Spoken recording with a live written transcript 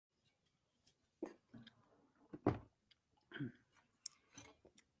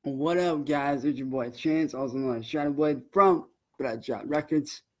What up, guys? It's your boy Chance, also known as Shadow Boy from Shot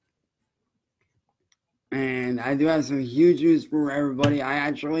Records. And I do have some huge news for everybody. I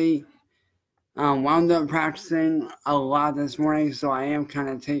actually wound up practicing a lot this morning, so I am kind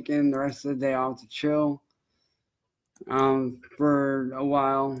of taking the rest of the day off to chill. For a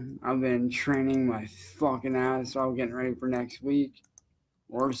while, I've been training my fucking ass, so I'm getting ready for next week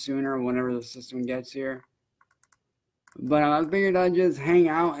or sooner, whenever the system gets here. But I figured I'd just hang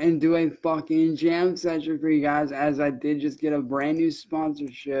out and do a fucking jam session for you guys, as I did just get a brand new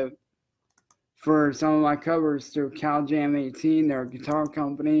sponsorship for some of my covers through CalJam18. They're a guitar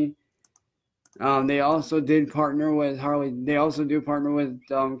company. They also did partner with Harley. They also do partner with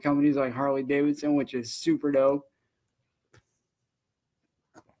companies like Harley Davidson, which is super dope.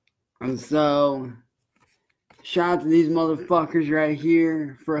 And so, shout out to these motherfuckers right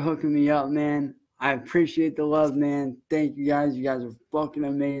here for hooking me up, man. I appreciate the love, man. Thank you guys. You guys are fucking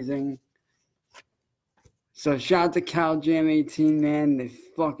amazing. So shout out to CalJam18, man. They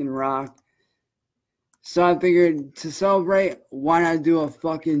fucking rock. So I figured to celebrate, why not do a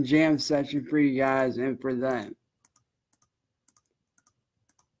fucking jam session for you guys and for them?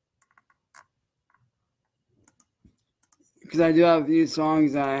 Because I do have a few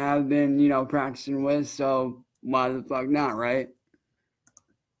songs that I have been, practicing with, so why the fuck not, right?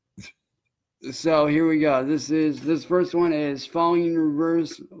 So here we go. This first one is Falling in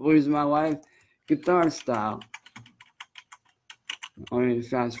Reverse, Losing My Life, guitar style. Let me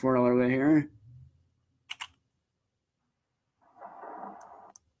fast forward a little bit here.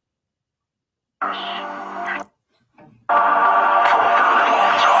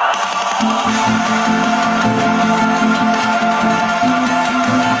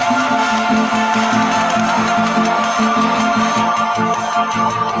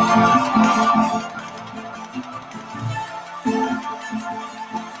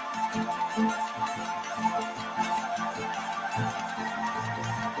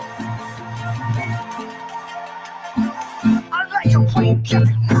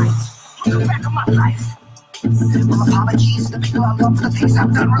 Every night, look back on my life. Well, apologies to the people I love for the things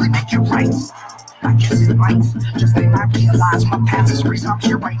I've done really make it right. I guess it's right, just then I realize my past is reason I'm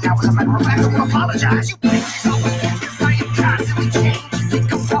here right now. As a matter of fact, I won't apologize. You think so, because I am constantly changing.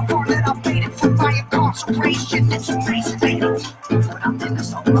 Think of how far that I've made it from my incarceration. It's amazing, but I'm in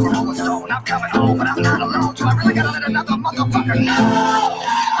this hole, I'm a rolling stone. I'm coming home, but I'm not alone. So I really gotta let another motherfucker know.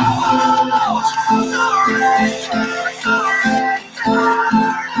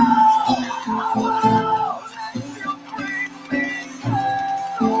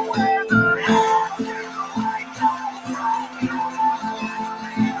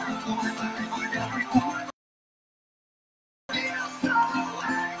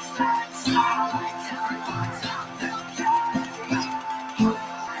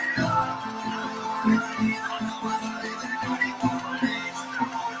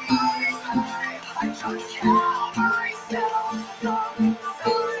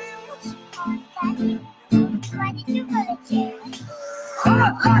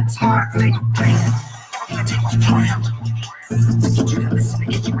 That's hard thing to play. The team was planned. To get you to listen, to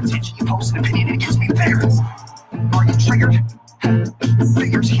get your attention. You post an opinion and it gives me there. Are you triggered?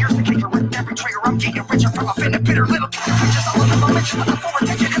 Figures, here's the kicker. With every trigger, I'm getting richer from a offended, bitter little kid. Just all in the moment, looking forward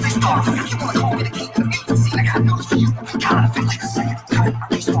to you because they starve. You wanna call me the king of the music scene? I got news for you. Gotta feel like a second. I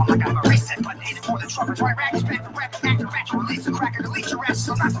respawn like I'm a reset button. Hit it for the trumpet. Cyraxx, back to rap, back to rap. Release the cracker, delete your ass.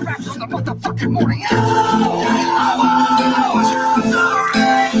 So not the rap from the motherfucking morning.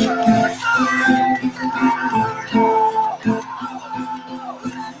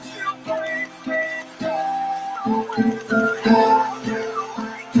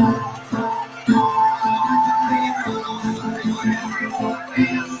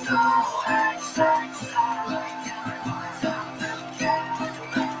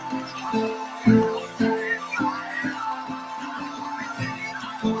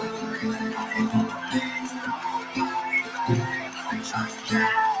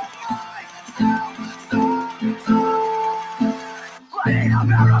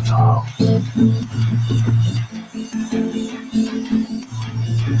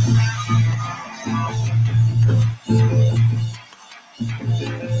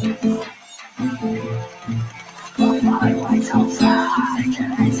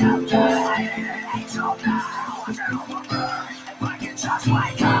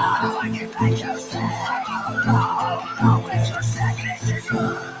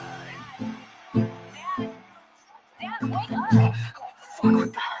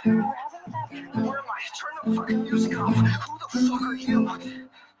 Turn the fucking music off. Who the fuck are you? I'm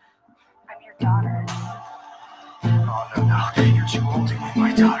your daughter. Oh, no. You're too old to be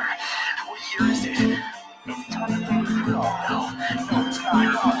my daughter. What year is it? It's 2033. No, it's not.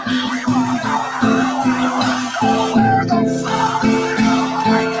 Where the fuck?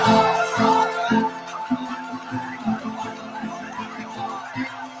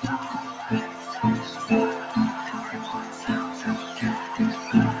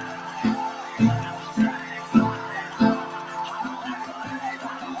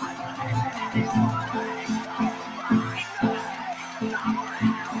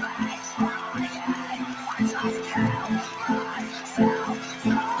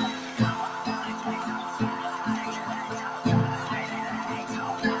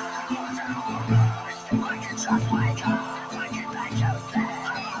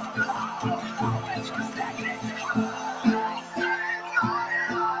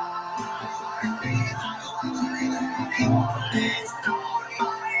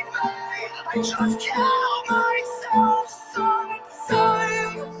 I just kill myself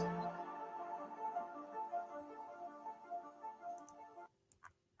sometimes.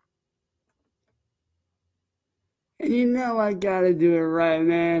 And you know I gotta do it right,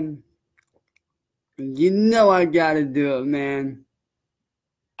 man. You know I gotta do it, man.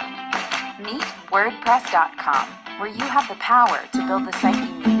 Meet WordPress.com, where you have the power to build the site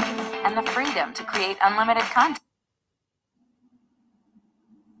you need and the freedom to create unlimited content.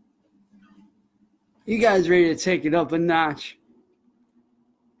 You guys ready to take it up a notch?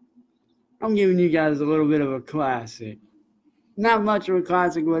 I'm giving you guys a little bit of a classic. Not much of a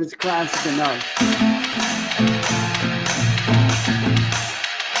classic, but it's classic enough.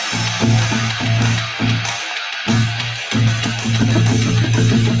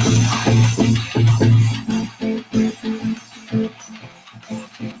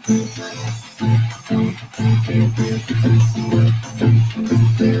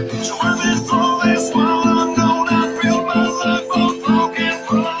 So I've been through this while unknown. I built my life on broken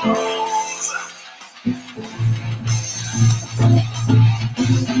bones.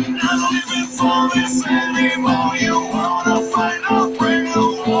 Not living for this anymore. You wanna fight, I'll bring the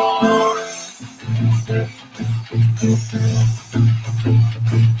war.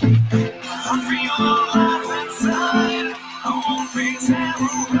 I feel alive inside. I won't be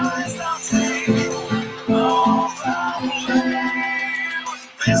terrorized. I'll take all the blame.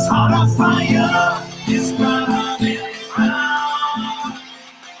 This heart of fire is burning round.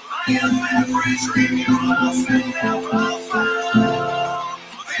 I am every dream you lost and never found.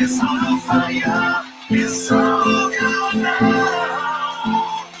 This heart of fire is so good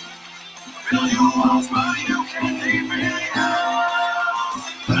now. Build your walls, but you can't leave me out.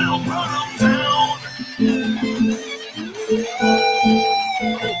 I'll burn them down.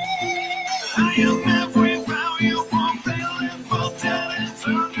 I am every vow you won't fail and fall dead and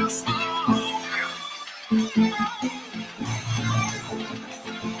turn to smoke.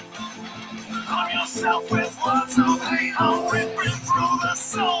 Arm yourself with words of hate. I'll rip it through the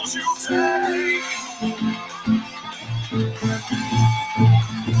souls you take.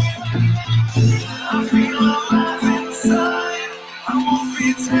 I feel alive inside. I won't be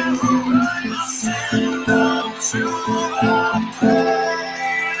terrorized. I'll stand up to the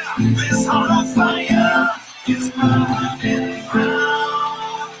pain. This heart of fire is burning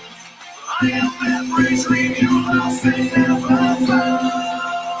round. I am every dream you lost and never found.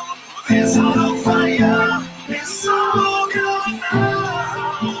 This heart of fire is so good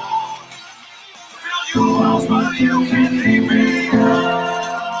now. Build your walls, but you can't leave me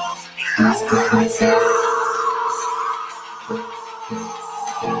out. That's what I do.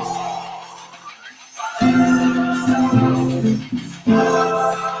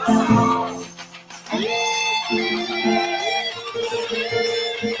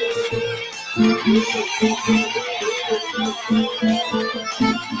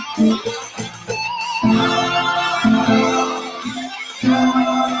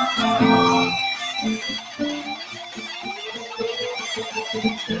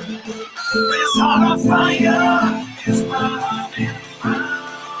 This heart of fire is burning round.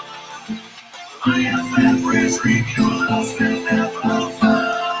 I am every dream you lost and never found.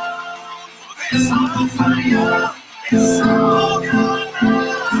 This heart of fire is so good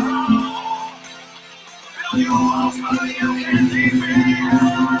now. Build your walls, but you can't leave me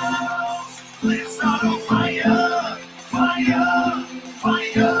out. This heart of fire, fire,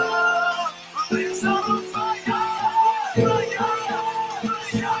 fire. This heart of fire, fire,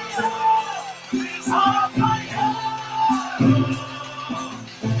 fire. This heart of fire.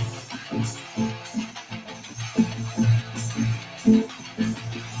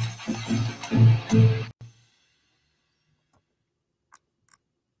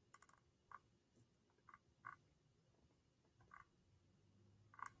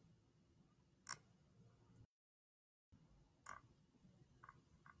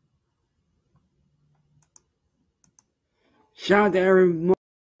 Shout out to every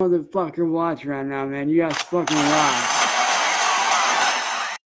motherfucker watching right now, man. You guys fucking rock.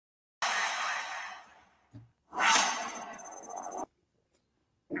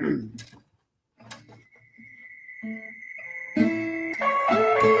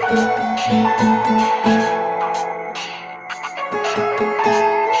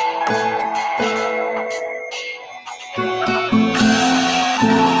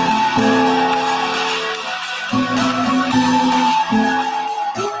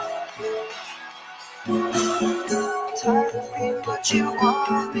 Tired of being what you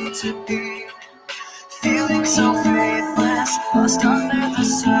want me to be, feeling so faithless, lost under the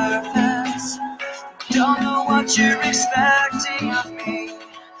surface. Don't know what you're expecting of me,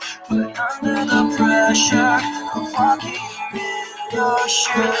 but under the pressure of walking in your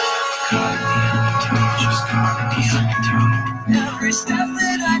shoes. Every step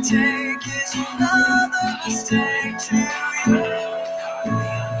that I take is another mistake to you.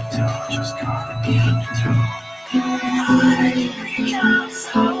 I become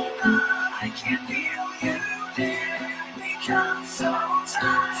so numb, I can't feel you there. I become so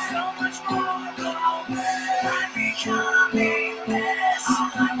tired, so much more away. I'm becoming this.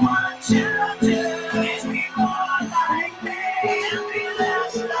 All I want you to do is be more like me and be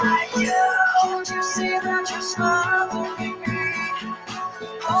less like you. Can't you see that you're smothering me?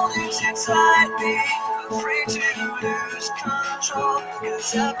 Holding too tightly, afraid to lose control.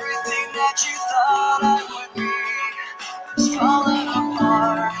 'Cause everything that you thought I would be is falling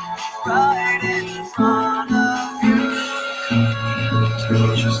apart right in front of you.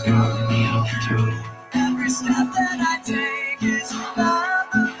 Every step that I take is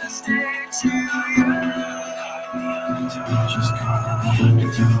another mistake to you.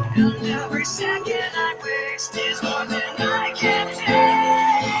 And every second I waste is more than I can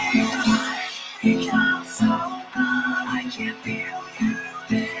take. I become so numb, I can't feel you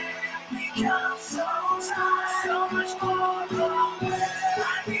there. I become so tired, so much more away.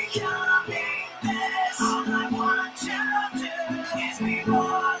 I'm becoming this. All I want you to do is be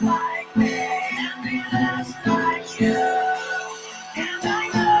more like me and be less like you. And I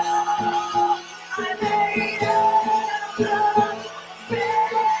know I made it feeling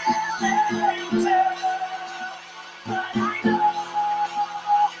too, but I know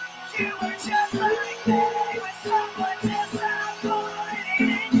you were just like me with someone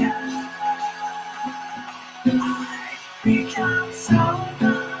disappointing you. I become so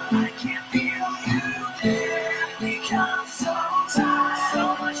numb, I can't feel you there. I become so tired, so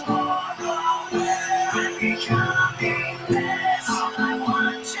much more away. I'm becoming this. All I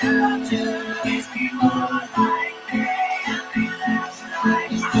want you to do is be more like me and be less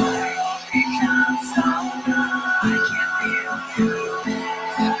like you. I become so numb, I can't feel you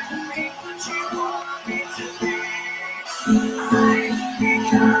there. Be what you want me to be. I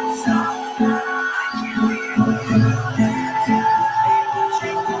become so numb, I can't feel you there. Be what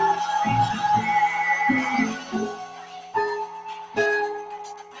you want me to be.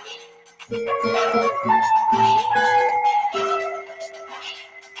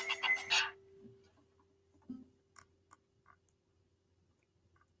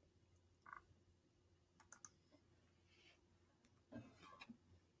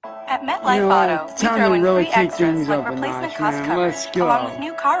 At MetLife You know what? Auto, we Time throw to in really free kick extras things like up a replacement notch, cost man. coverage, Let's go. along with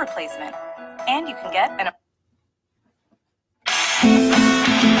new car replacement. And you can get an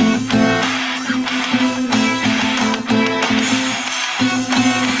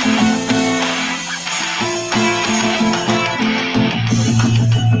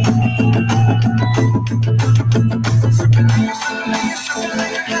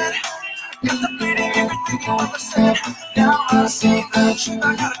Now I see the truth,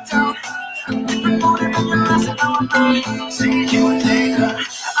 I got it down. Every morning in the rest and now I'm out. See you later.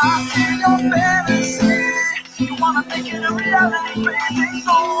 I see your fantasy. You wanna make it a reality, baby.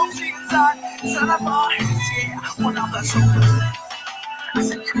 Don't see inside. Set up our hands, yeah. When I'm the sofa, I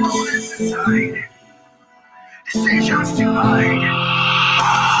said your motives inside. Decisions to hide.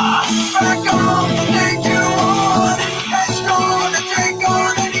 But I can't take you on. It's gonna take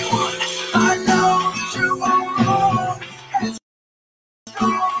on anyone. I know that you are wrong.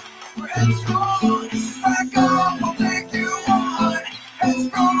 It's gone, back up, I'll take you on. It's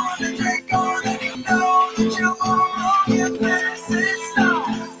gonna take on, and you know that you are wrong. If this is not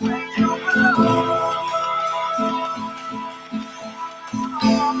where you belong,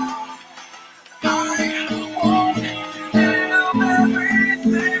 I won't give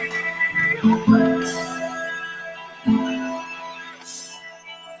everything away.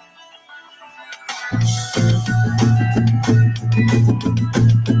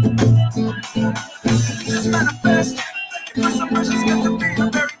 Just manifest,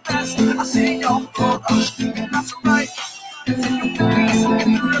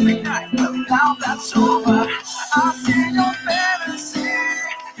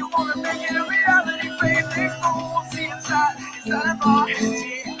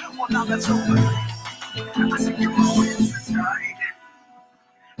 Well, now that's over. I see your moments inside.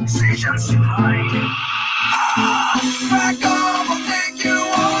 Decisions to hide. Back up, I'll take you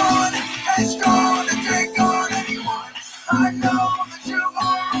on. Headstrong to take on anyone. I know that you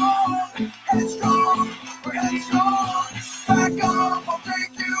are wrong. Headstrong, we're headstrong. Back up, I'll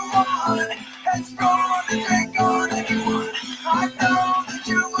take you on. Headstrong to take on anyone. I know that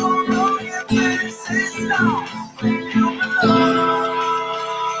you are wrong. If this is not where you belong,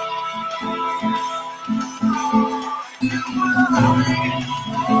 you belong.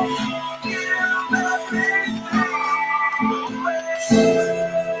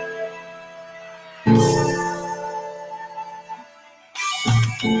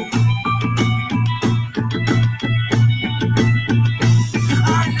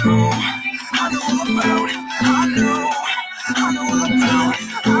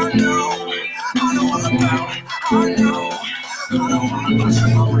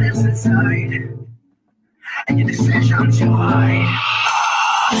 And your decision to hide.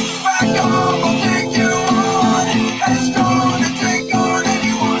 Back up, I'll take you on. Headstrong to take on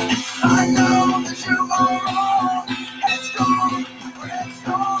anyone. I know that you are wrong. Headstrong, we're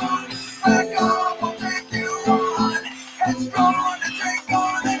headstrong. Back up, I'll take you on. Headstrong to take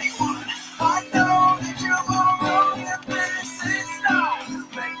on anyone. I know that you are wrong. If this is not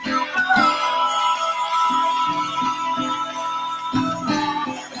make you belong.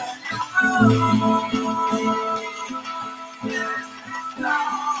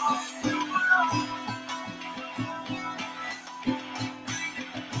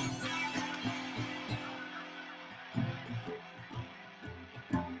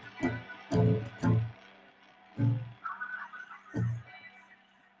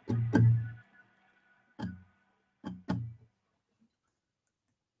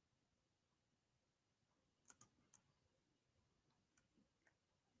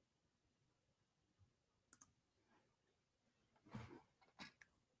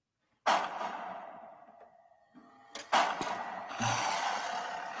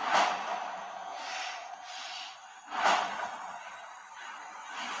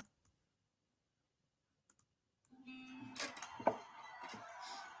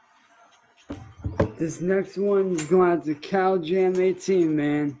 This next one is going out to Cal Jam 18,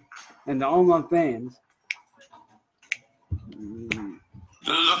 man, and to all my fans.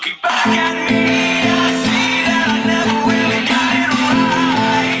 Looking back at me, I see that I never really got it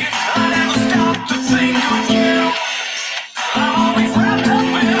right. I never stopped to think of you. I'm always wrapped up in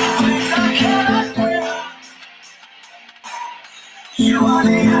things I cannot win. You are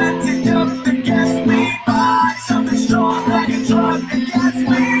the antidote that gets me by. Something strong like a drug that gets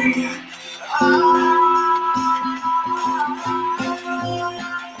me.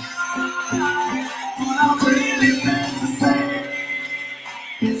 What I really meant to say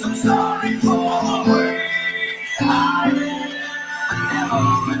is I'm sorry for the way I never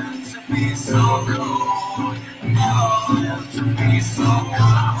meant to be so cold. Never meant to be so cold. What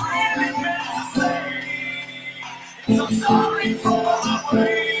I really meant to say is I'm sorry for the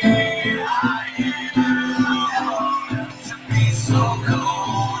way I never meant to be so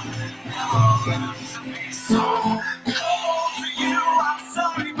cold. Never meant to be so cold for you. I'm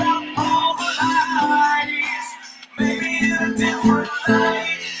sorry about all the lies. Maybe in a different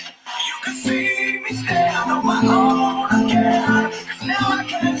light. You can see me stand on my own again. 'Cause now I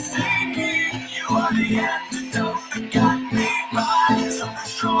can see me. You are the antidote that got me by. Something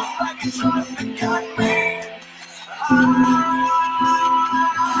strong like a drug that got me. What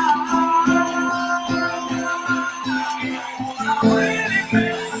I really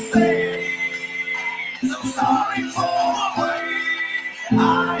meant to say is I'm sorry for the way I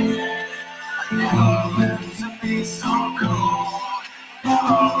never meant to be so cold.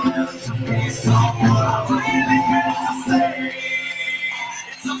 Never meant to be so cold. What I really meant to say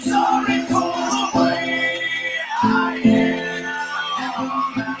is I'm sorry for the way I never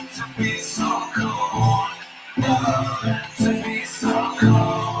meant to be so cold. Never meant to be so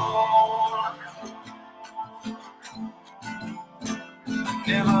cold.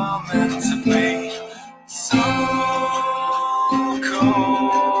 Never meant to be so cold.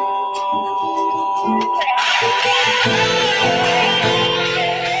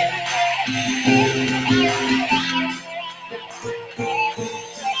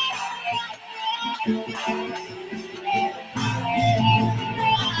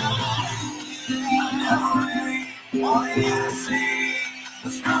 Wanted you to see the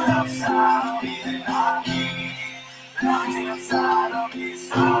screwed up side of me that I keep. Locked inside of me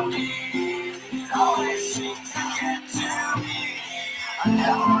so deep. It always seems to get to me. I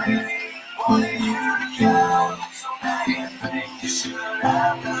never really wanted you to go. So many things you should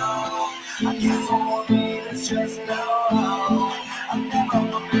have known. I guess I'm on me, let's just know. I'm never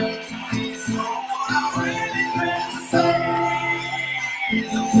meant to be so good. I really meant to say,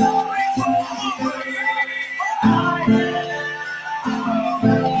 so sorry for the way I am. I'm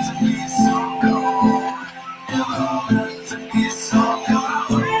meant to be so good. Never meant to be so good. I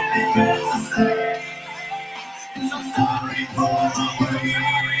really meant to say, so sorry for the way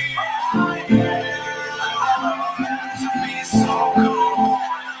I am. I'm meant to be so good.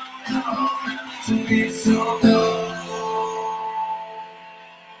 Never meant to be so good.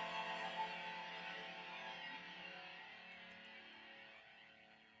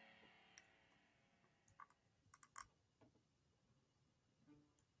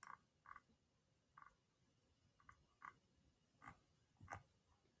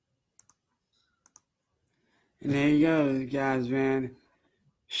 And there you go, guys, man.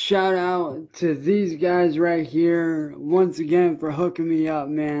 Shout out to these guys right here once again for hooking me up,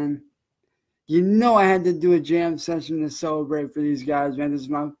 man. You know I had to do a jam session to celebrate for these guys, man. This is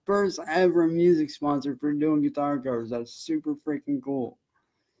my first ever music sponsor for doing guitar covers. That's super freaking cool.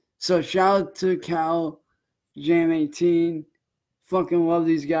 So shout out to Cal, Jam 18. Fucking love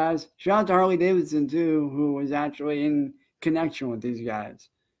these guys. Shout out to Harley Davidson too, who was actually in connection with these guys.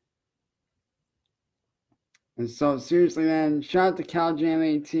 And so seriously, man, shout out to Cal Jam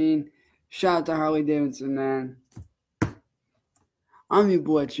 18. Shout out to Harley Davidson, man. I'm your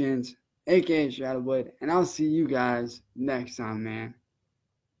boy Chins, aka Shadowblade, and I'll see you guys next time, man.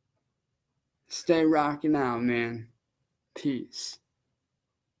 Stay rocking out, man. Peace.